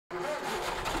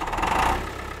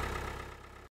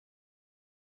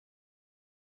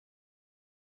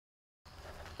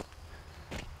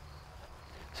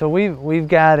So we've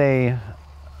got a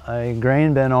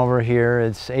grain bin over here.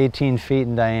 It's 18 feet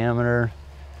in diameter.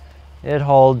 It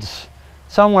holds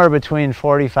somewhere between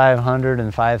 4,500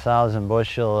 and 5,000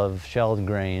 bushel of shelled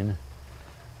grain.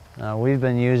 We've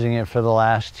been using it for the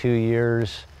last 2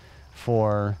 years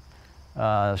for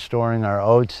storing our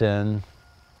oats in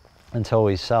until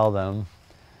we sell them.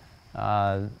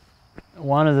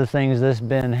 One of the things this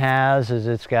bin has is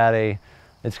it's got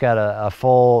a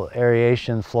full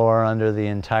aeration floor under the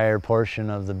entire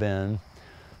portion of the bin.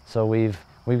 So we've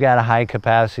got a high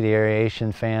capacity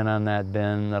aeration fan on that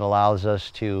bin that allows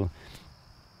us to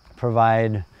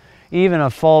provide even a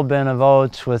full bin of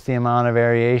oats with the amount of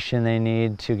aeration they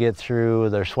need to get through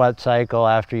their sweat cycle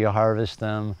after you harvest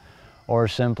them, or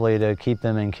simply to keep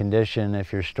them in condition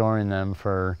if you're storing them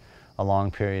for a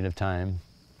long period of time.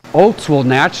 Oats will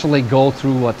naturally go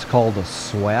through what's called a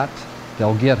sweat.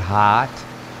 They'll get hot,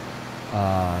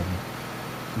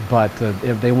 but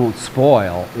if they won't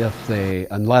spoil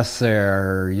unless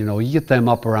they're, you get them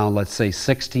up around, let's say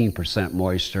 16%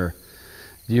 moisture,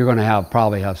 you're going to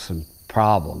probably have some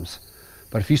problems.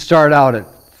 But if you start out at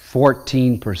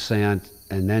 14%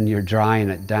 and then you're drying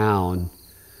it down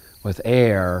with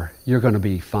air, you're going to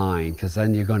be fine, because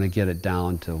then you're going to get it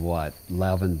down to what,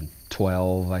 11,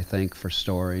 12, I think, for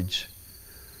storage,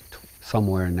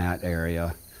 somewhere in that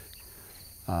area.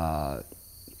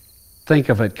 Think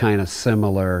of it kind of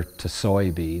similar to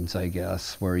soybeans, I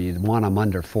guess, where you'd want them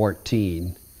under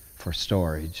 14 for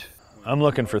storage. I'm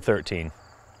looking for 13,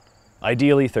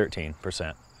 ideally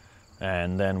 13%.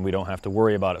 And then we don't have to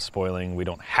worry about it spoiling. We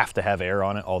don't have to have air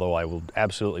on it, although I will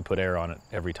absolutely put air on it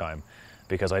every time,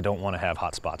 because I don't want to have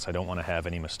hot spots. I don't want to have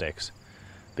any mistakes,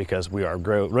 because we are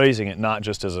raising it not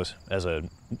just as a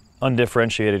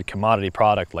undifferentiated commodity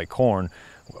product like corn.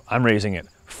 I'm raising it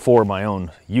for my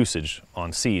own usage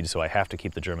on seed, so I have to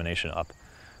keep the germination up.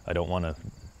 I don't want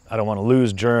to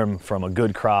lose germ from a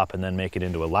good crop and then make it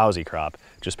into a lousy crop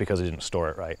just because I didn't store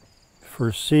it right.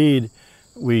 For seed,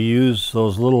 we use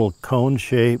those little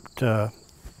cone-shaped, or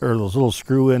those little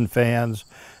screw-in fans.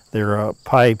 They're a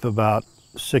pipe about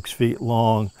 6 feet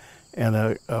long and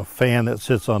a fan that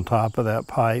sits on top of that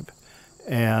pipe.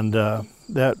 And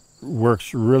that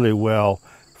works really well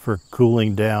for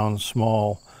cooling down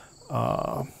small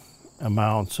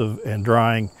amounts and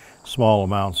drying small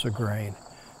amounts of grain.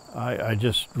 I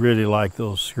just really like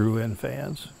those screw-in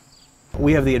fans.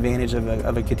 We have the advantage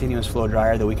of a continuous flow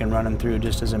dryer that we can run them through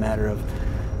just as a matter of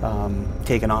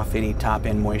taking off any top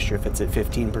end moisture. If it's at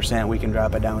 15%, we can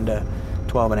drop it down to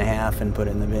 12.5 and put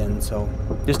it in the bin. So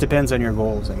just depends on your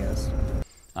goals, I guess.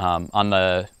 On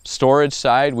the storage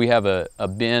side, we have a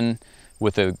bin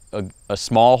with a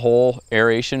small hole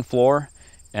aeration floor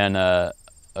and a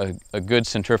good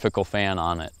centrifugal fan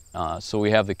on it. So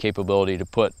we have the capability to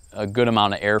put a good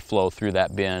amount of airflow through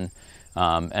that bin,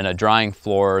 and a drying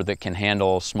floor that can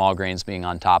handle small grains being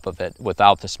on top of it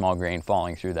without the small grain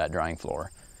falling through that drying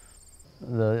floor.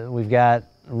 We've got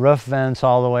roof vents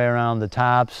all the way around the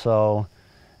top, so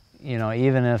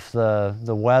even if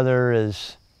the weather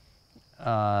is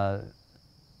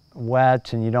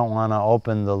wet and you don't want to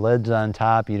open the lids on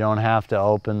top, you don't have to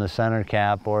open the center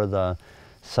cap or the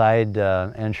side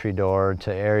entry door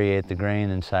to aerate the grain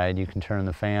inside. You can turn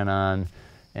the fan on,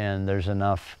 and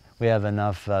we have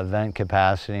enough vent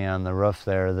capacity on the roof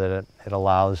there that it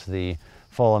allows the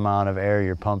full amount of air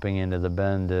you're pumping into the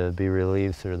bin to be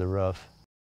relieved through the roof.